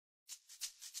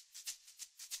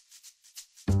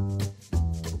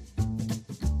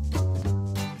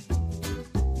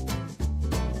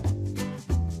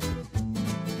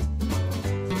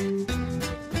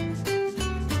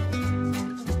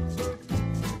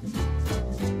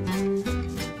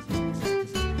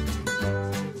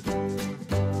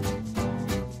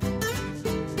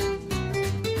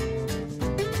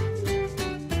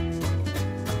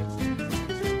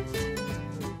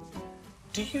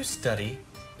you study?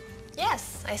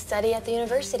 Yes, I study at the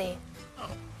university.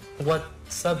 What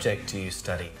subject do you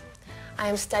study? I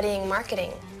am studying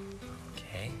marketing.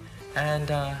 Okay. And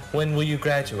when will you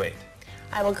graduate?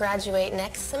 I will graduate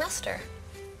next semester.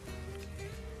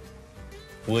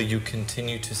 Will you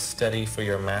continue to study for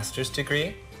your master's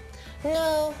degree?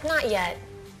 No, not yet.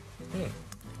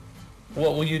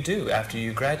 What will you do after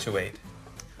you graduate?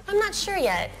 I'm not sure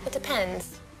yet. It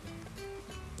depends.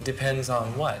 Depends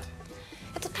on what?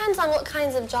 It depends on what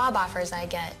kinds of job offers I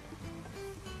get.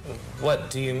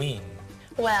 What do you mean?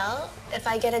 Well, if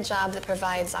I get a job that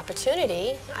provides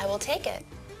opportunity, I will take it.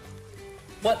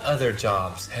 What other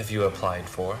jobs have you applied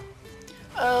for?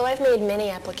 Oh, I've made many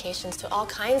applications to all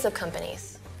kinds of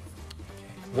companies.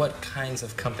 What kinds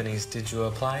of companies did you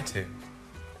apply to?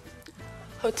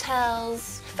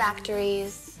 Hotels,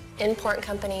 factories, import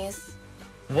companies.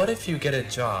 What if you get a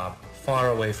job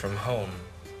far away from home?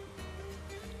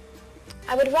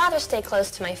 I would rather stay close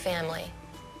to my family.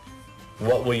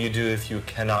 What will you do if you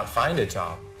cannot find a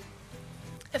job?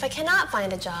 If I cannot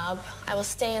find a job, I will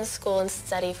stay in school and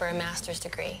study for a master's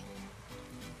degree.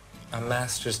 A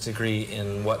master's degree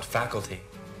in what faculty?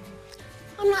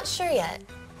 I'm not sure yet.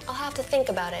 I'll have to think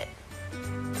about it.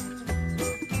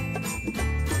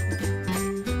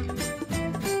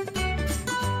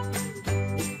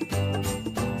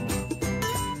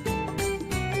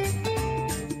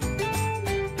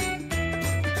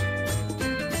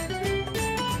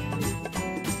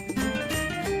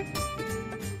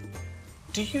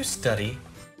 Do you study?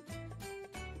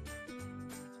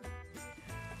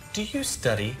 Do you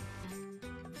study?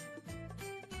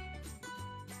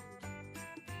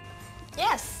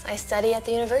 Yes, I study at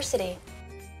the university.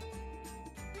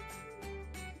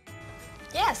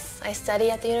 Yes, I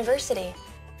study at the university.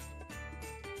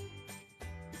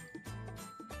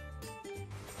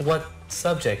 What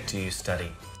subject do you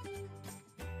study?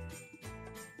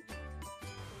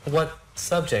 What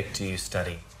subject do you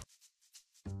study?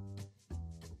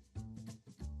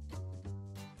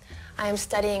 I am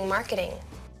studying marketing.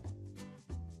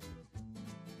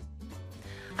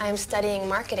 I am studying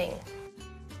marketing.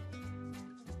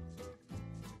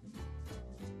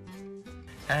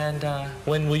 And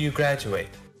when will you graduate?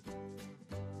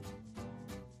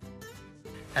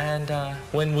 And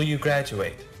when will you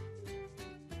graduate?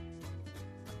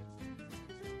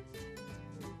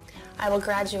 I will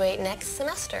graduate next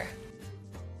semester.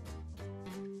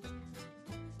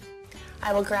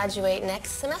 I will graduate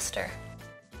next semester.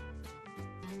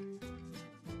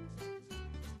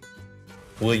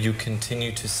 Will you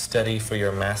continue to study for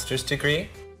your master's degree?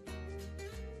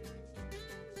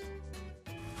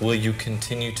 Will you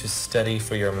continue to study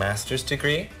for your master's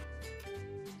degree?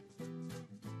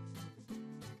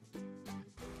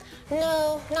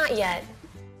 No, not yet.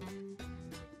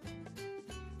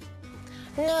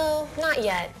 No, not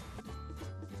yet.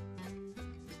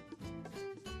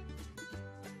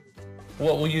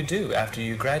 What will you do after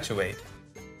you graduate?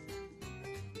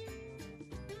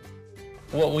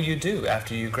 What will you do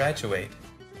after you graduate?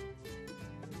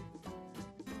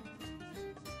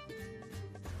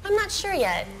 I'm not sure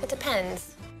yet. It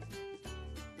depends.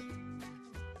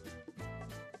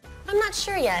 I'm not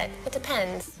sure yet. It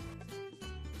depends.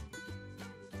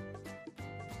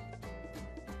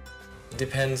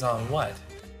 Depends on what?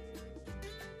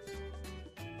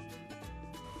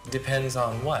 Depends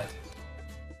on what?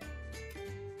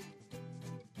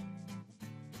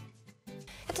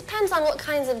 It depends on what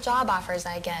kinds of job offers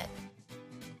I get.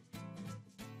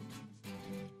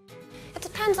 It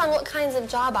depends on what kinds of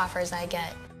job offers I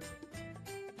get.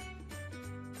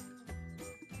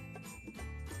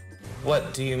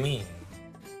 What do you mean?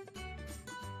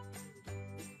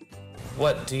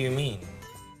 What do you mean?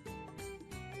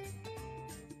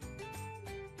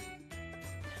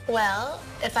 Well,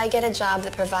 if I get a job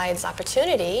that provides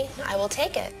opportunity, I will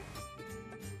take it.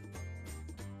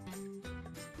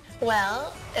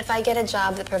 Well, if I get a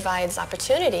job that provides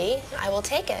opportunity, I will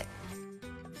take it.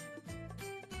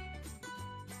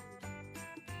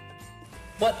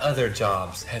 What other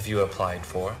jobs have you applied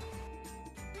for?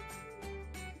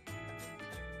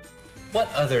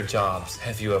 What other jobs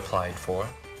have you applied for?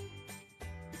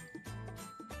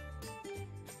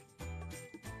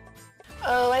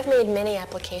 Oh, I've made many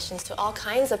applications to all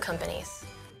kinds of companies.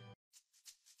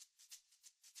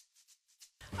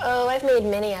 Oh, I've made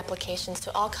many applications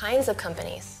to all kinds of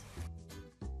companies.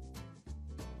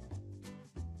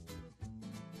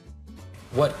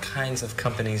 What kinds of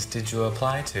companies did you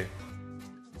apply to?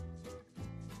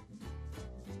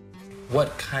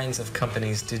 What kinds of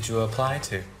companies did you apply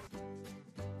to?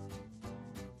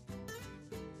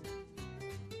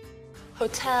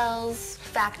 Hotels,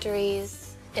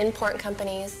 factories, import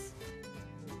companies,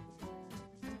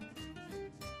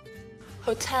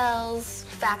 hotels,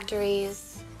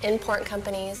 factories, import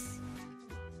companies.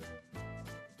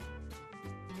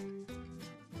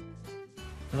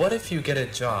 What if you get a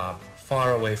job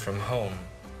far away from home?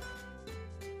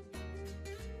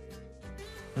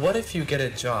 What if you get a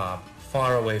job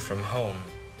far away from home?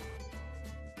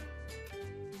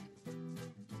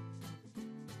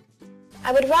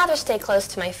 I would rather stay close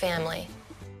to my family.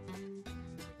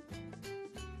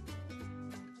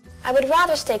 I would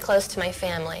rather stay close to my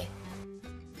family.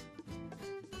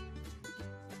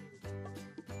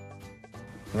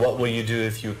 What will you do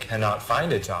if you cannot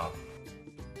find a job?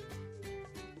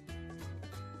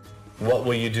 What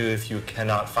will you do if you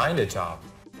cannot find a job?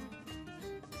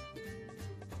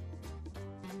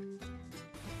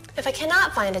 If I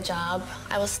cannot find a job,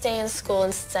 I will stay in school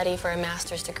and study for a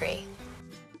master's degree.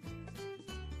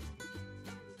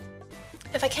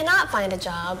 If I cannot find a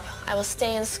job, I will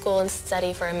stay in school and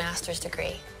study for a master's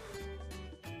degree.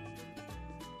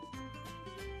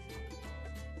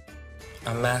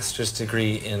 A master's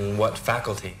degree in what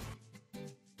faculty?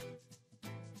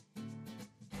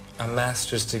 A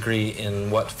master's degree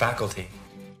in what faculty?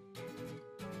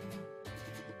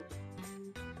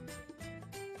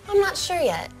 I'm not sure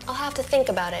yet. I'll have to think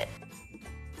about it.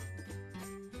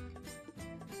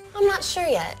 I'm not sure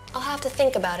yet. I'll have to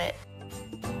think about it.